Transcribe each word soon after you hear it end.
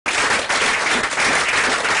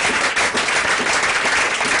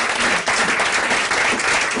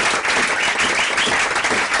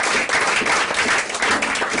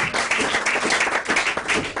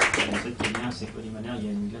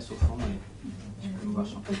pas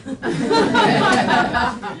chanter.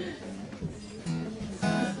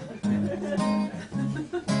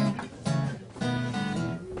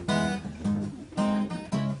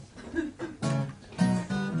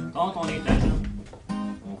 Quand on est à jeun,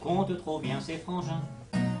 on compte trop bien ses frangins.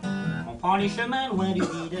 On prend les chemins loin du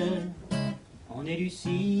vide, on est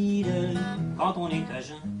lucide. Quand on est à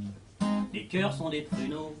jeun, les cœurs sont des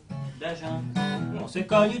pruneaux d'Agen. On se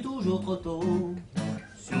cogne toujours trop tôt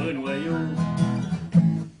sur le noyau.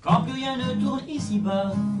 Quand plus rien ne tourne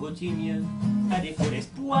ici-bas, vaut-il mieux, à défaut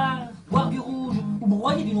d'espoir, boire du rouge ou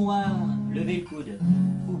broyer du noir, lever le coude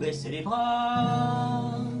ou baisser les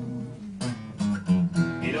bras.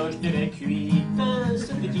 Éloge de la cuite,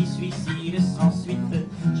 ce petit suicide sans suite,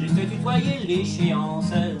 juste tutoyer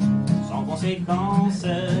l'échéance, sans conséquence.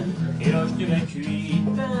 Éloge de la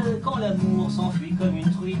cuite, quand l'amour s'enfuit comme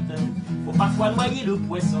une truite, faut parfois noyer le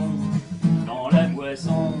poisson dans la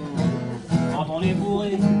boisson. Quand on est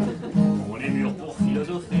bourré, on est mûr pour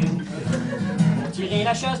philosopher, pour tirer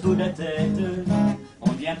la chasse d'eau de la tête,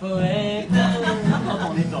 on devient poète. Quand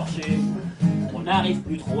on est torché, on n'arrive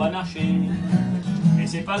plus trop à marcher. Mais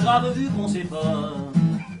c'est pas grave vu qu'on sait pas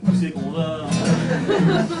où c'est qu'on va.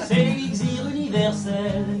 C'est l'élixir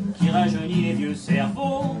universel qui rajeunit les vieux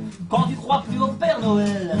cerveaux. Quand tu crois plus au Père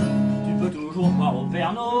Noël, tu peux toujours croire au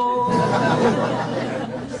Père Noël.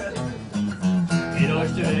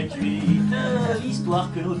 Éloge de la cuite, l'histoire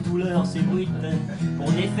que nos douleurs s'ébruitent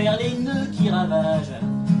pour défaire les nœuds qui ravagent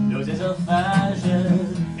nos ésophages.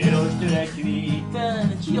 Éloge de la cuite,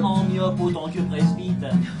 qui rend myope autant que presbyte,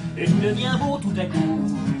 et tout devient beau tout à coup,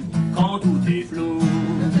 quand tout est flou.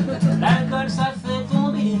 L'alcool ça fait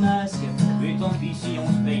tomber les masques, et tant pis si on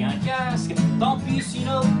se paye un casque, tant pis si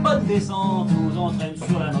nos bonnes descentes nous entraînent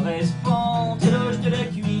sur la mauvaise pente. Éloge de la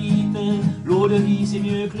cuite, l'eau de vie c'est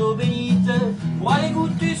mieux que l'eau bénite, pour aller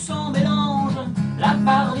goûter son mélange, la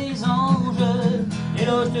part des anges.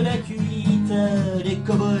 Éloge de la cuite, des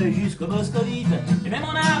cow-boys jusqu'aux moscovites, et même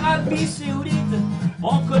en Arabie Saoudite,